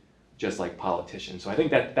treated just like politicians? So I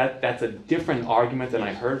think that's a different argument than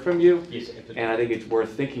I heard from you, yes, and I think it's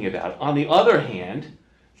worth thinking about. On the other hand,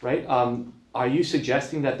 right, are you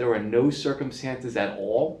suggesting that there are no circumstances at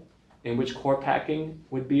all in which court packing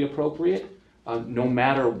would be appropriate, no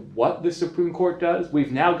matter what the Supreme Court does?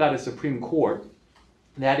 We've now got a Supreme Court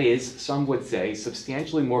that is, some would say,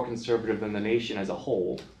 substantially more conservative than the nation as a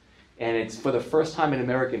whole. And it's, for the first time in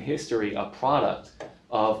American history, a product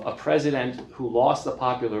of a president who lost the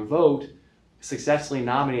popular vote successfully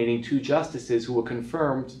nominating 2 justices who were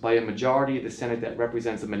confirmed by a majority of the Senate that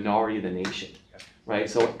represents a minority of the nation, right?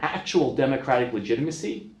 So actual democratic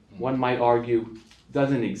legitimacy, one might argue,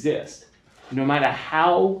 doesn't exist. No matter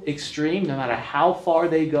how extreme, no matter how far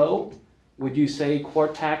they go, would you say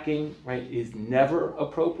court packing, right, is never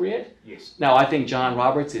appropriate? Yes. Now, I think John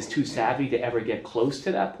Roberts is too savvy to ever get close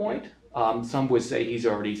to that point. Some would say he's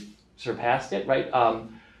already surpassed it, right?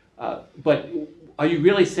 But are you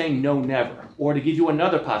really saying no, never? Or to give you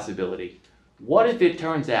another possibility, what if it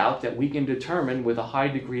turns out that we can determine with a high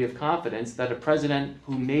degree of confidence that a president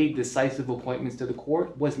who made decisive appointments to the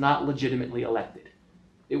court was not legitimately elected?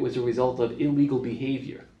 It was a result of illegal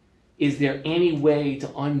behavior. Is there any way to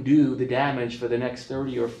undo the damage for the next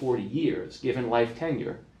 30 or 40 years, given life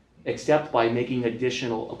tenure, except by making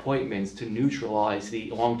additional appointments to neutralize the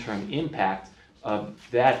long-term impact of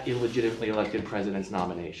that illegitimately elected president's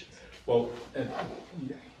nominations? Well,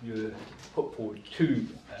 you put forward 2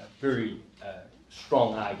 very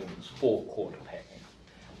strong arguments for court packing.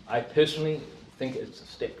 I personally think it's a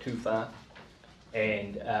step too far,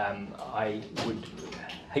 and I would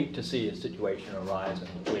hate to see a situation arise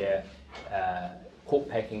where court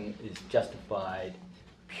packing is justified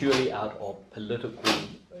purely out of political,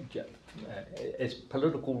 as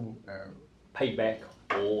political payback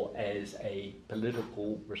or as a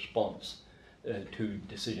political response to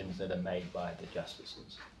decisions that are made by the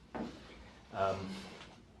justices.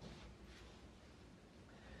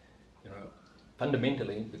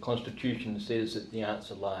 Fundamentally, the Constitution says that the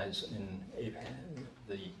answer lies in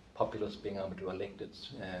the populace being able to elect its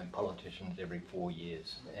politicians every 4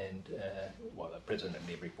 years, and the president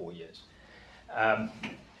every 4 years.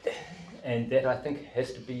 And that, I think,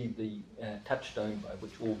 has to be the touchstone by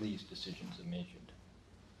which all these decisions are measured.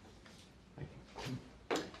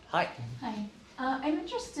 Hi. Hi. I'm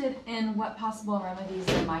interested in what possible remedies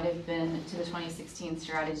there might have been to the 2016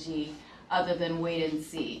 strategy other than wait and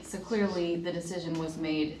see. So clearly the decision was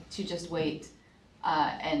made to just wait,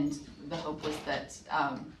 and the hope was that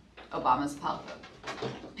Obama's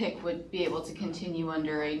pick would be able to continue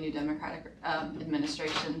under a new Democratic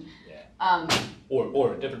administration. Yeah.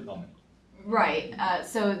 Or a different nominee. Right.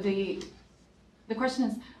 So the question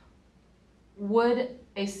is, would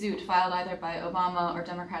a suit filed either by Obama or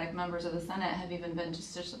Democratic members of the Senate have even been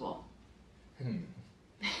justiciable?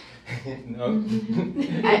 No.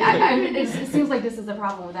 It seems like this is a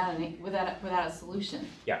problem without a solution.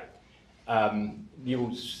 Yeah.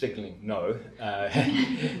 You're signaling no.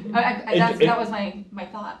 That was my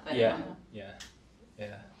thought. But yeah.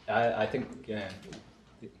 I think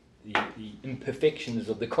the imperfections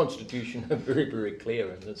of the Constitution are very, very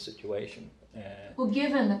clear in this situation. Well,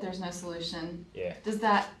 given that there's no solution, yeah. Does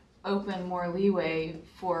that open more leeway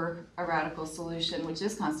for a radical solution, which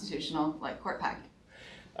is constitutional, like court packing?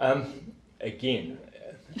 Again,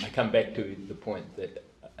 I come back to the point that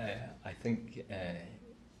I think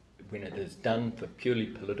when it is done for purely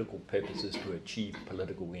political purposes to achieve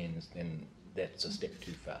political ends, then that's a step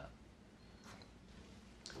too far.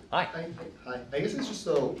 Hi. Hi. I guess it's just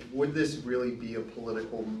so, would this really be a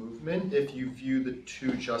political movement if you view the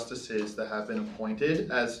 2 justices that have been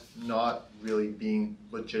appointed as not really being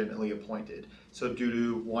legitimately appointed? So due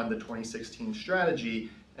to 1, the 2016 strategy,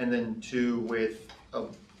 and then 2, with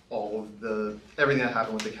all of everything that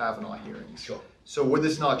happened with the Kavanaugh hearings. Sure. So would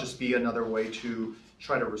this not just be another way to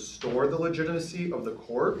try to restore the legitimacy of the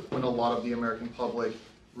court when a lot of the American public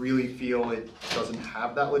really feel it doesn't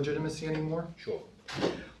have that legitimacy anymore? Sure.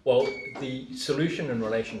 Well, the solution in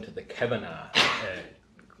relation to the Kavanaugh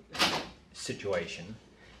situation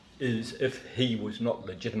is if he was not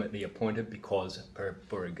legitimately appointed because,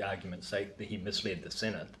 for argument's sake, that he misled the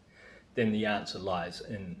Senate, then the answer lies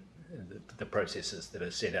in the processes that are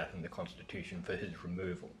set out in the Constitution for his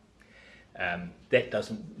removal. That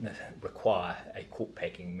doesn't require a court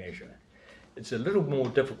packing measure. It's a little more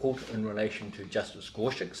difficult in relation to Justice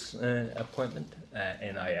Gorsuch's appointment,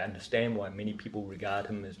 and I understand why many people regard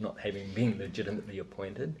him as not having been legitimately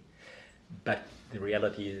appointed, but the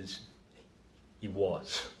reality is he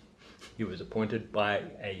was. He was appointed by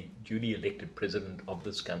a duly elected president of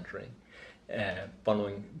this country,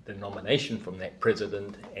 following the nomination from that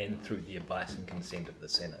president and through the advice and consent of the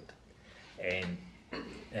Senate. And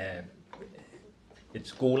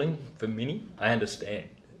it's galling for many, I understand,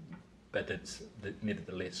 but it's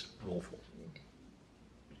nevertheless lawful.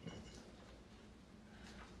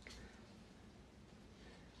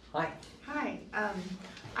 Hi. Hi.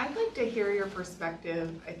 I'd like to hear your perspective,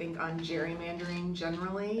 I think, on gerrymandering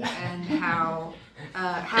generally and how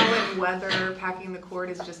and whether packing the court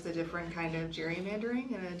is just a different kind of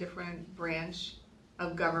gerrymandering and a different branch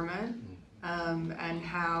of government, and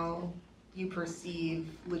how you perceive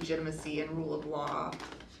legitimacy and rule of law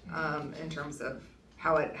in terms of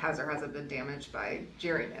how it has or hasn't been damaged by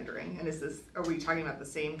gerrymandering. And are we talking about the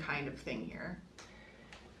same kind of thing here?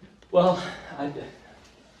 Well,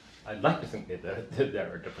 I'd like to think that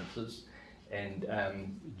there are differences, and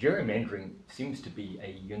gerrymandering seems to be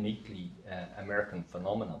a uniquely American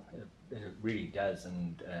phenomenon. It really does,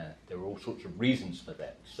 and there are all sorts of reasons for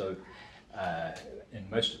that. So in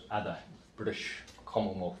most other British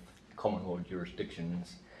Commonwealth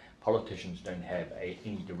jurisdictions, politicians don't have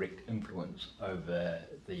any direct influence over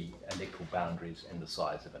the electoral boundaries and the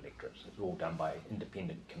size of electorates. It's all done by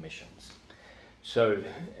independent commissions. So,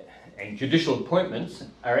 and judicial appointments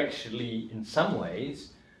are actually, in some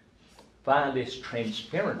ways, far less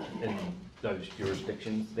transparent in those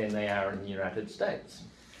jurisdictions than they are in the United States.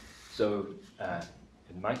 So,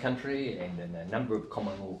 in my country and in a number of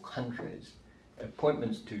Commonwealth countries,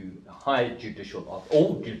 appointments to high judicial office,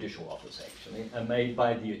 all judicial office actually, are made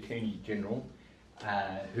by the Attorney General,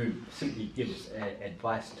 who simply gives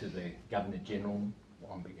advice to the Governor General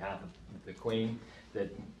on behalf of the Queen that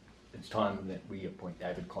it's time that we appoint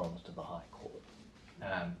David Collins to the High Court.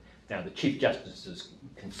 Now the Chief Justice is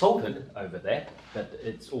consulted over that, but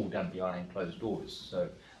it's all done behind closed doors. So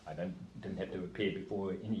I didn't have to appear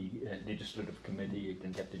before any legislative committee. I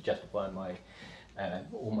didn't have to justify my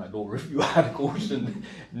all my law review articles, and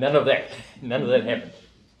none of that happened.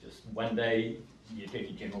 Just one day, the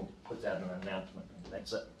Attorney General puts out an announcement, and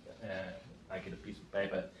that's it. I get a piece of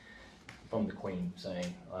paper from the Queen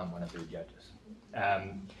saying I'm one of her judges.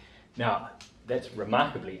 Now, that's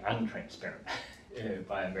remarkably untransparent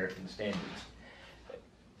by American standards.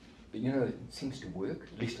 But you know, it seems to work.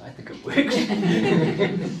 At least I think it works.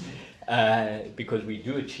 Because we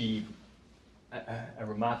do achieve a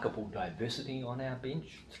remarkable diversity on our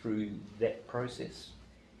bench through that process,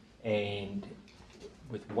 and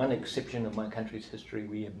with one exception of my country's history,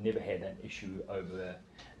 we have never had an issue over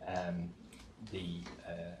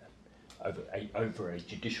over a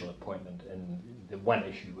judicial appointment. And the one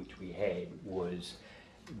issue which we had was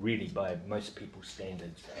really, by most people's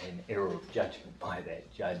standards, an error of judgment by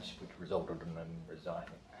that judge, which resulted in them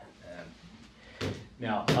resigning.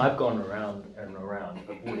 Now, I've gone around and around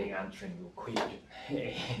avoiding answering your question.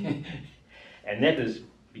 And that is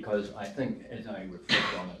because I think, as I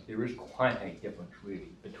reflect on it, there is quite a difference,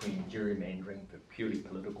 really, between gerrymandering for purely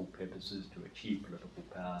political purposes to achieve political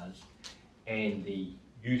powers and the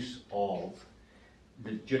use of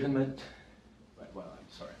legitimate,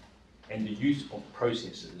 and the use of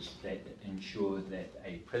processes that ensure that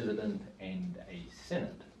a president and a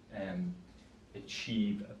senate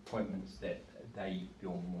achieve appointments that they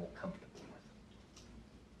feel more comfortable with.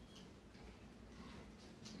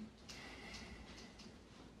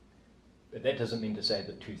 But that doesn't mean to say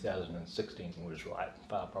that 2016 was right,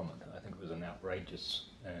 far from it. I think it was an outrageous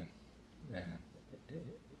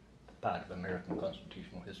part of American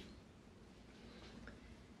constitutional history.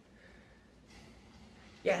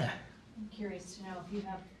 Yeah. I'm curious to know if you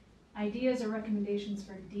have ideas or recommendations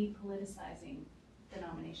for depoliticizing the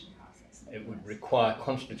nomination process. It would require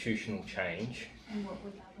constitutional change. And what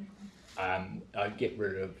would that look like? I'd get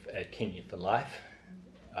rid of tenure for life.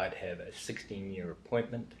 I'd have a 16-year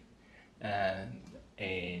appointment,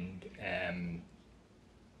 and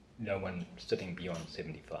no one sitting beyond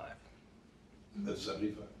 75. That's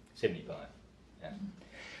 75? 75, yeah.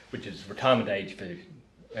 Which is retirement age for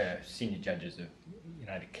senior judges of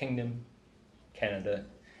United Kingdom, Canada,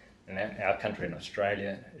 and our country in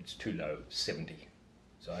Australia, it's too low, 70.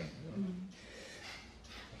 So I'm,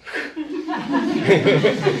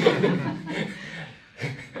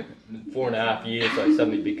 in 4.5 years, I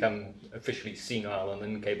suddenly become officially senile and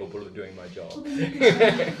incapable of doing my job. Over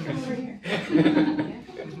here.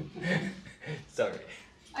 Sorry.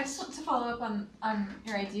 I just want to follow up on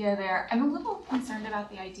your idea there. I'm a little concerned about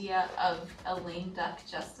the idea of a lame duck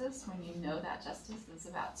justice when you know that justice is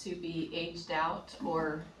about to be aged out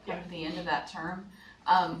or at the end of that term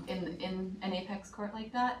in an apex court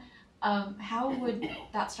like that. How would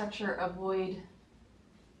that structure avoid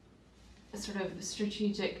a sort of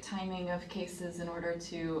strategic timing of cases in order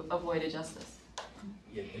to avoid a justice?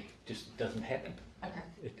 Yeah, it just doesn't happen. Okay.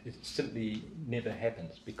 It simply never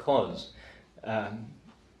happens because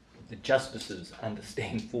the justices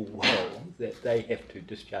understand full well that they have to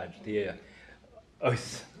discharge their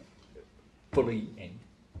oath fully and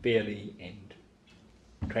fairly and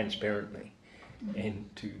transparently, and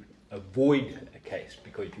to avoid a case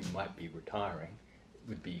because you might be retiring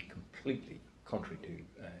would be completely contrary to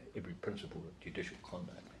every principle of judicial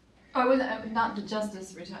conduct. Oh, I was not the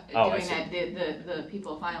justice Oh, I doing see. that, the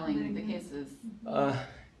people filing the cases.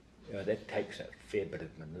 That takes a fair bit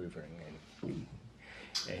of manoeuvring,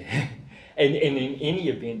 and in any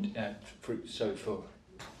event, for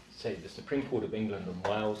say the Supreme Court of England and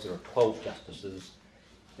Wales, there are 12 justices.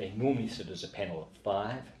 They normally sit as a panel of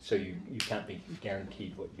 5, so you can't be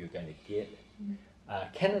guaranteed what you're going to get.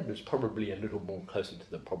 Canada's probably a little more closer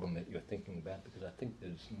to the problem that you're thinking about, because I think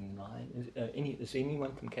there's 9. Is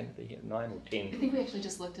anyone from Canada here? 9 or 10? I think we actually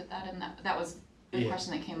just looked at that, and that was the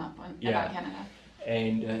question that came up about Canada.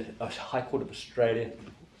 And High Court of Australia,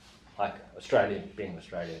 Australia being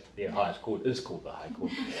Australia, their highest court is called the High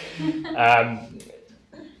Court.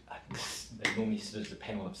 They normally sit as a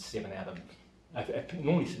panel of 7 out of.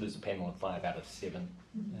 Normally sit as a panel of 5 out of 7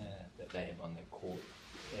 that they have on their court.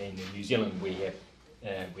 And in New Zealand, we've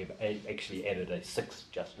actually added a 6th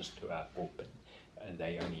justice to our court, but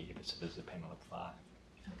they only ever sit as a panel of 5.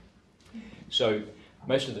 So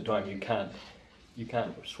most of the time, you can't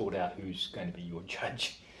sort out who's going to be your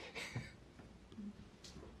judge.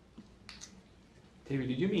 David,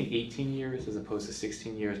 did you mean 18 years as opposed to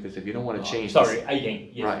 16 years? Because if you don't want to change...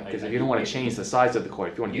 18. Yes, right, because if you don't want to change the size of the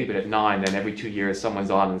court, if you want to keep it at 9, then every 2 years someone's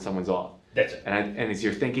on and someone's off. That's it. And is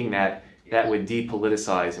you're thinking that would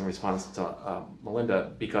depoliticize, in response to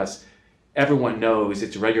Melinda, because everyone knows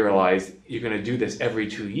it's regularized, you're going to do this every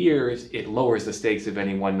 2 years, it lowers the stakes of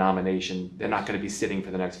any one nomination. They're not going to be sitting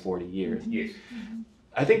for the next 40 years. Yes.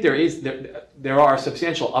 I think there are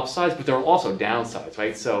substantial upsides, but there are also downsides,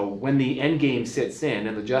 right? So when the end game sits in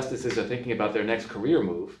and the justices are thinking about their next career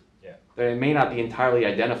move, they may not be entirely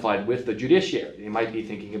identified with the judiciary. They might be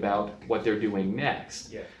thinking about what they're doing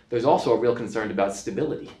next. Yeah. There's also a real concern about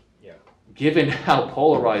stability. Yeah. Given how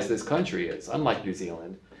polarized this country is, unlike New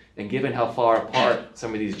Zealand, and given how far apart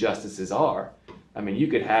some of these justices are, I mean, you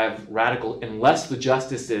could have radical, unless the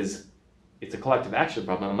justices, it's a collective action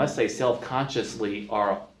problem, unless they self-consciously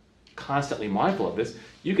are constantly mindful of this,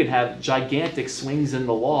 you can have gigantic swings in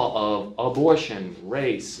the law of abortion,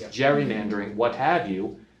 race, gerrymandering, what have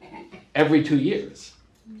you, every 2 years,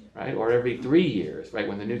 right? Or every 3 years, right,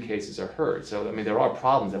 when the new cases are heard. So, I mean, there are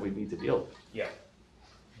problems that we need to deal with. Yeah.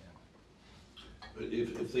 But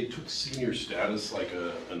if they took senior status like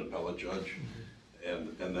an appellate judge,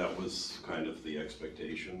 and that was kind of the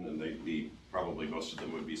expectation, and they'd be, probably most of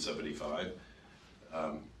them would be 75.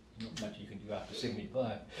 Not much you can do after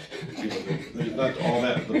 75. There's not all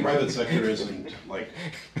that, the private sector isn't like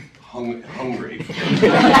hungry for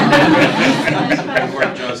Supreme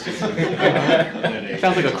Court justices.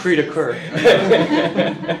 Sounds like a cri de coeur.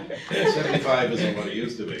 75 isn't what it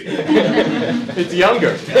used to be. It's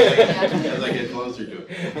younger. As I get closer to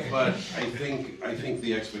it. But I think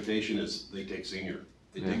the expectation is they take senior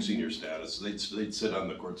status. They'd sit on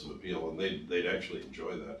the courts of appeal, and they'd actually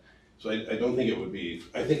enjoy that. So I don't think it would be,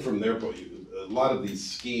 I think from their point of view, a lot of these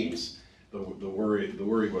schemes, the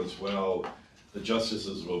worry was, well, the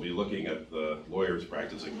justices will be looking at the lawyers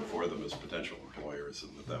practicing before them as potential employers,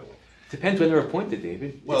 and that will. Depends when they're appointed,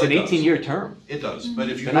 David. Well, it's an it does. 18-year term. It does, but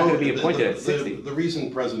if you They're know, not going to be appointed at 60. The reason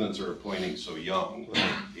presidents are appointing so young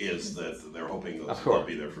is that they're hoping they'll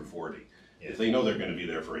be there for 40. Yeah. If they know they're going to be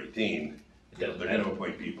there for 18, they're doesn't going to matter.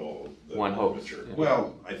 appoint people that One are hopes, mature. yeah.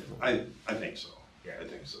 Well, I think so. Yeah. I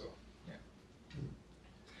think so.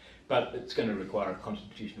 But it's going to require a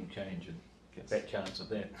constitutional change, and Yes. that chance of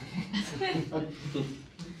that.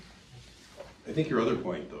 I think your other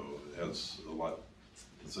point, though, has a lot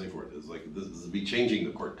to say for it. Is like this is be changing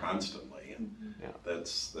the court constantly, and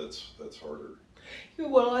that's harder. Yeah,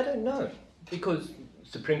 well, I don't know, because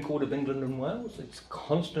Supreme Court of England and Wales, it's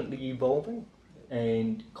constantly evolving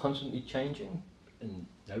and constantly changing, and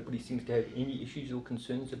nobody seems to have any issues or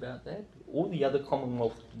concerns about that. All the other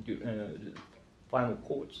Commonwealth final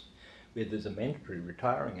courts, where there's a mandatory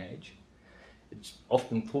retiring age, it's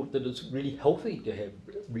often thought that it's really healthy to have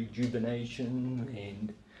rejuvenation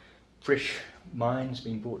and fresh minds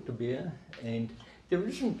being brought to bear, and there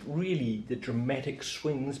isn't really the dramatic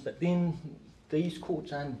swings, but then these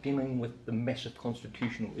courts aren't dealing with the massive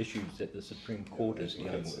constitutional issues that the Supreme Court is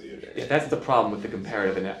dealing with. Yeah, that's the problem with the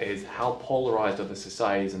comparative, is how polarized are the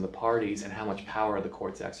societies and the parties, and how much power are the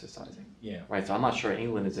courts exercising. Yeah. Right, so I'm not sure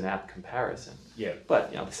England is an apt comparison. Yeah.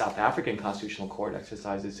 But the South African Constitutional Court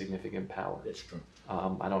exercises significant power. That's true.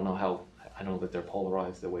 I don't know that they're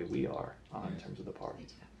polarized the way we are in terms of the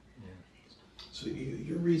parties. So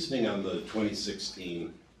your reasoning on the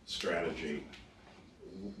 2016 strategy,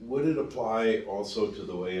 would it apply also to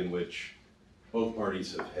the way in which both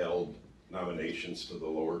parties have held nominations to the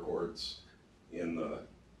lower courts in the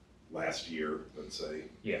last year, let's say,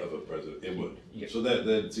 Yeah. of a president, it would. Yeah. So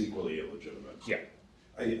that's equally illegitimate. Yeah.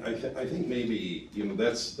 I think maybe, you know,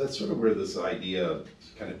 that's sort of where this idea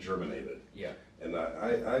kind of germinated. Yeah. And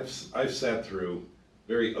I've sat through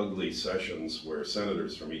very ugly sessions where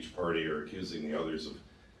senators from each party are accusing the others of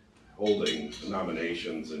holding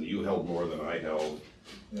nominations, and you held more than I held.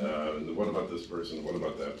 And what about this person? What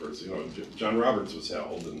about that person? You know, John Roberts was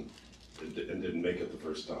held and didn't make it the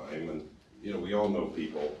first time. And you know, we all know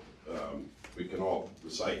people. We can all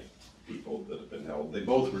recite people that have been held. They've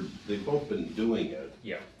both been doing it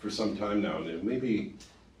for some time now, and maybe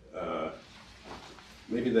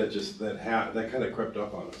that kind of crept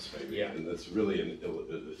up on us, maybe, and that's really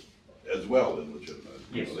as well illegitimate.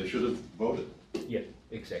 Yes. You know, they should have voted. Yeah,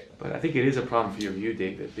 exactly. But I think it is a problem for your view,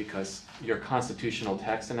 David, because your constitutional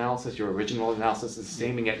text analysis, your original analysis is the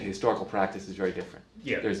same, and yet the historical practice is very different.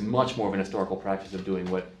 Yeah. There's much more of an historical practice of doing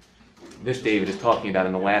what this David is talking about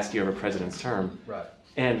in the last year of a president's term. Right.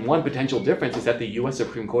 And one potential difference is that the U.S.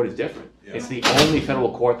 Supreme Court is different. Yeah. It's the only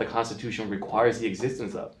federal court the Constitution requires the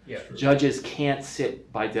existence of. Yeah. Judges can't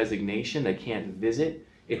sit by designation, they can't visit.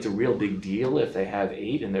 It's a real big deal if they have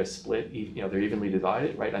 8 and they're split, you know, they're evenly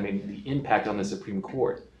divided, right? I mean, the impact on the Supreme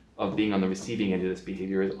Court of being on the receiving end of this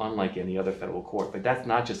behavior is unlike any other federal court. But that's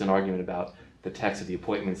not just an argument about the text of the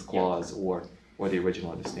Appointments Clause or the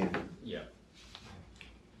original understanding. Yeah.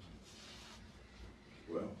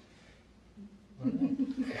 Well.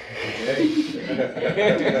 Okay.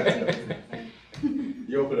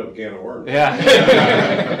 You open up a can of worms.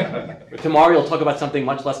 Yeah. But tomorrow you'll talk about something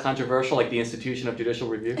much less controversial, like the institution of judicial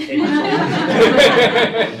review. Okay,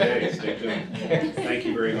 stay tuned. Thank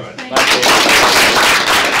you very much. Thank you.